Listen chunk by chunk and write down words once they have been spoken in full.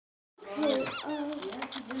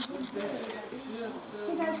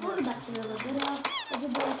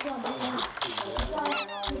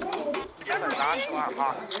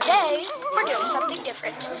Today, we're doing something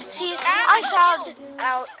different. See, I found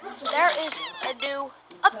out there is a new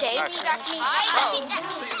update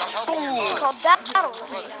called Battle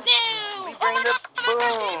Arena. We bring the boom.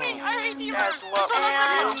 That's what we do.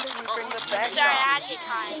 We bring the back yeah,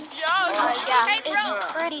 it's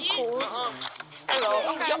pretty cool.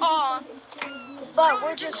 Hello. But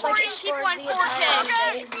we're just like exploring the entire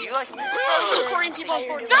update. You like me? Recording people in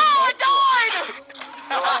 4K. No, I died!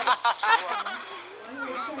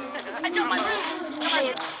 I jumped my roof.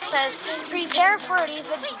 It says, prepare for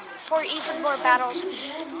even more battles.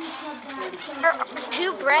 There are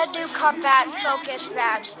 2 brand new combat-focused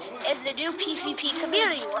maps in the new PvP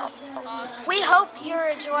community world. We hope you're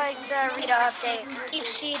enjoying the arena update. We've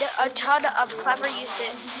seen a ton of clever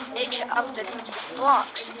usage of the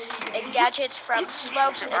blocks and gadgets from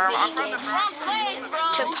slopes and mini games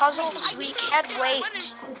to puzzles. We can't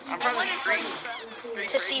wait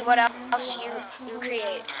to see what else you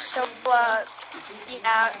create. So,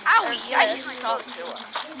 yeah,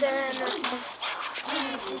 then,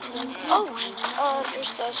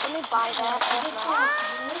 there's this. Let me buy that.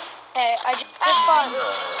 Hey, I just bought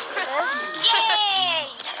this. Yay!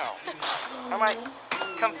 I might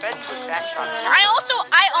confetti with that shot. I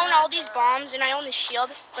own all these bombs and I own the shield,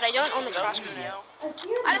 but I don't own the crossbow now.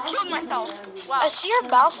 I just killed myself. Wow. I see your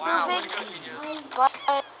mouth moving, but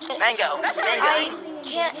Mango.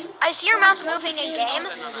 I see your mouth moving in game,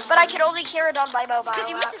 but I can only hear it on my mobile. Because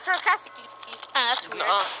you meant to sarcastically. That's weird.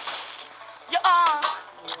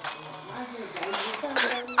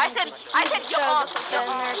 I said so then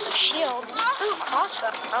there's a shield. Ooh,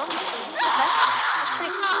 crossbow. That's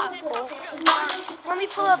pretty cool. Let me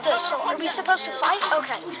pull up this. So are we supposed to fight?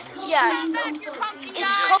 Okay. Yeah.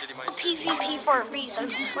 It's called PvP for a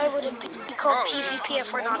reason. Why would it be called PvP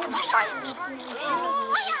if we're not going to fight?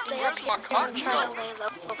 Stay up here and try to lay low.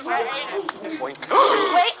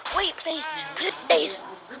 Wait, please. Please.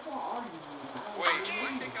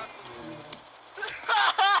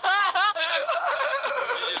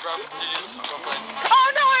 Oh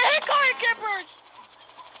no, I hate Colin Kippers!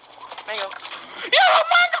 Mango.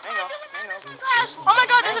 Mango! Oh my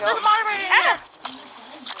god, there's a moderator here!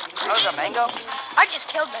 That was a mango? I just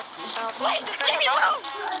killed myself. Fat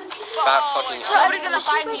fucking. So nobody's gonna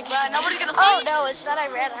find me, bro. Nobody's gonna find me. Oh no, it's that I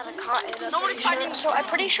ran out of cotton. Nobody's finding me. So I'm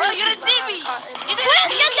pretty sure. Oh, you didn't see me! You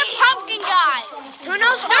didn't get the pumpkin guy! Who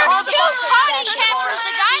knows where all There's the 2 party campers,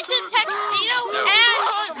 the guy in the tuxedo and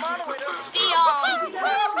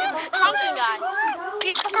the pumpkin guy.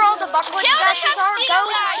 Where all the buckwood stashes are,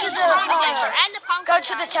 go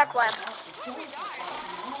to the tech web.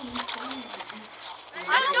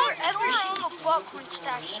 I don't ever see a buckwood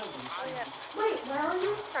stash.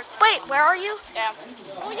 Wait, where are you? Yeah.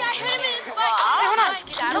 Oh yeah, I hit him in his spike. Wait, hold on.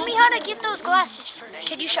 Tell me how to get those glasses first.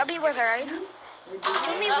 Can you show me where they're at?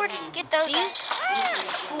 Tell me where to get those. These?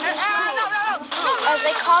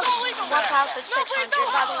 They cost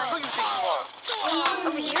 1,600, by the way.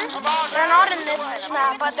 Over here? They're not in this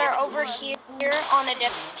map, but they're over here on a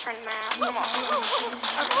different map. Come on.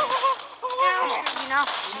 You know.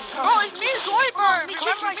 Oh, it's me, Zoidberg!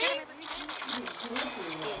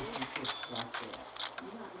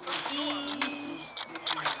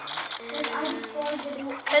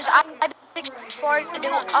 Because I've explored the new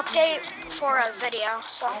update for a video,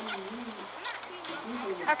 so.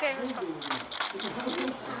 Okay, let's go.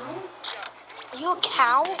 Are you a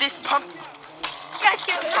cow? This pump.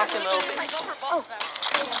 Pumpkin little bitch. Oh.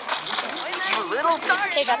 You little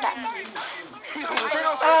bitch. Okay, got that.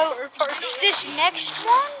 This next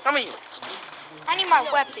one? Come here. I need my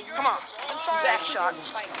weapon. Come on. I'm sorry. Back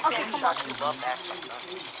shots. Okay, Back come on. shots. You love back shots.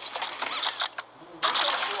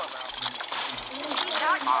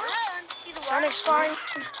 Sun exploring.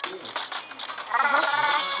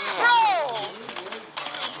 Bro!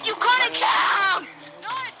 You couldn't count! No,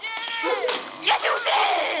 I didn't! Yes, you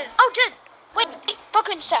did! Oh, did. Wait,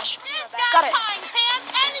 Buckwood stash. This Got guy it. tying pants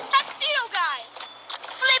and the tuxedo guy!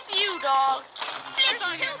 Flip you, dog! Flip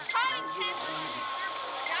you! 2 cotton campers!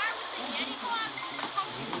 The guy with the Yeti glasses.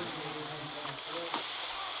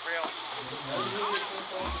 Real.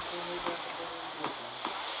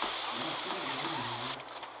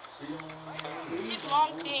 Big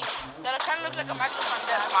long thing that kind of looks like a microphone.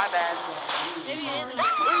 That's my bad. Maybe it isn't.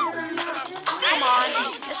 Come on.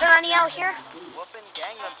 Is there any out here? Whooping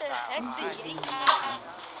Gangnam style.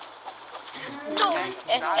 No.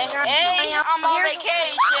 Hey, I'm on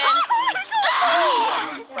vacation.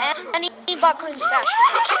 Any Buckwood stash?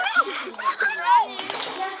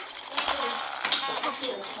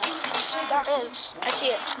 is. That is. I see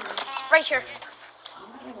it. Right here.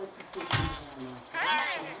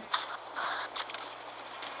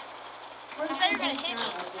 You're gonna hit me.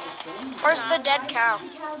 Where's the dead cow?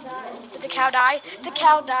 Did the cow die? The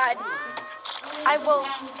cow died. I will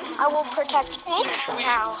protect the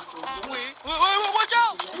cow. Watch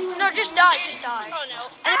out! No, just die. Just die. Oh no.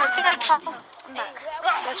 And I got a cow. I'm back.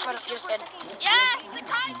 That's what I just did. Yes, the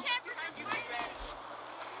cotton camper.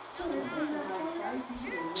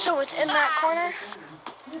 So it's in that corner?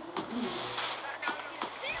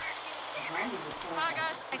 Hi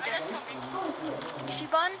guys. That's coming. You see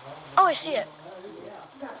Bun? Oh, I see it.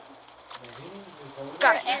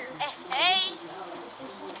 Got it. Hey.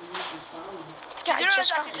 Yeah, You I know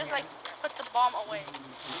just I got could it. just like put the bomb away.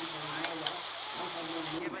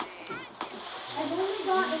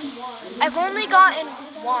 I've only gotten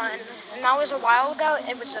one, and that was a while ago.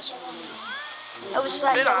 It was this one. It was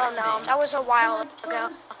like, I don't know, that was a while ago.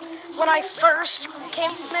 When I first came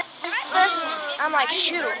to this, I'm like,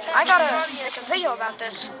 shoot, I gotta make a video about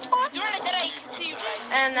this.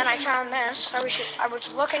 And then I found this. I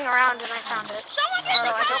was looking around and I found it. Someone So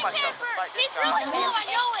I Kill just, myself. Like this He's really cool, I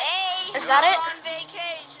know it. Hey, Is that it? on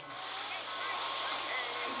vacation.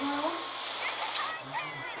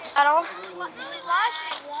 is that all? Really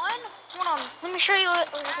last one? Hold on, let me show you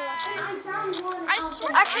what was left.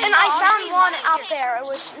 And I found one out there. It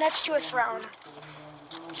was next to a throne.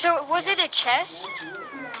 So was it a chest?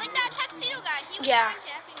 Like that tuxedo guy. He was Yeah.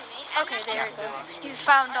 tapping me. Okay, there you go. You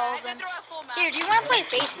found all I of them. can throw a full map. Here, do you want to play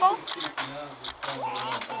baseball?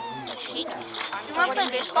 You want to play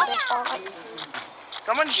baseball? Like,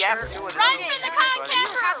 Someone yapped to it. Run from the cotton You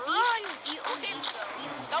camper! have Run! these. Okay,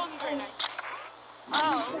 that wasn't very nice.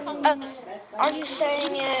 are you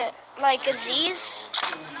saying it like these?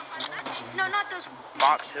 No, not those.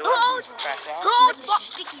 Box two. Oh, Crash out. oh,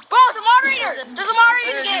 Sticky. there's a moderator! There's a moderator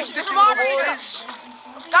in the game! There's a moderator! boys.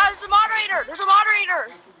 Guys, there's a moderator! There's a moderator!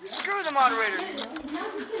 Screw the moderator.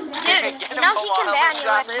 Dude, Get you him, know he football can ban helmet. you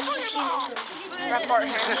got like, this. if you report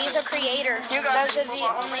him. He's a creator. You got Those this, are the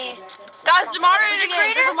football only... Guys, the moderator in the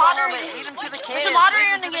game! There's a moderator! Lead him to the There's cannons. a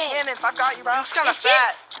moderator in Lead the him to game. Cannons. I've got you, bro. Looks kind of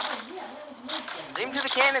fat. Lead him to the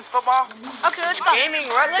cannons, football. Okay, let's go. Gaming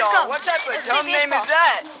Red Let's Dog. go. What type of Let's play dumb name baseball. is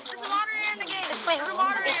that? There's a moderator in the game! Let's play baseball,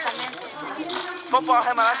 man. Football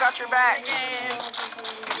helmet. I got your back.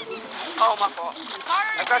 Oh, my fault.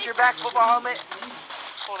 I got your back, football helmet.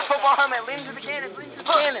 Football helmet. Lead him to the cannons. Lead him to the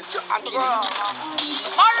cannons. I'm kidding. I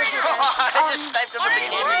just sniped him with the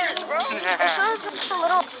cannons, bro. This is a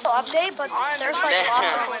little update, but there's like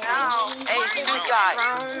lots of Damn. Hey, sweet guy.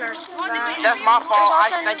 There's that. That's my fault. I There's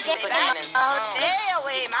also sniped you with the cannons. Stay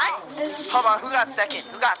away, man. It's, Hold on. Who got second?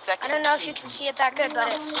 Who got I second? don't know if you can see it that good,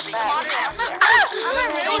 but it's that.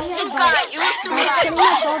 It was too good. It was too good.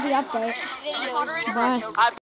 That's all the update. Videos. Bye.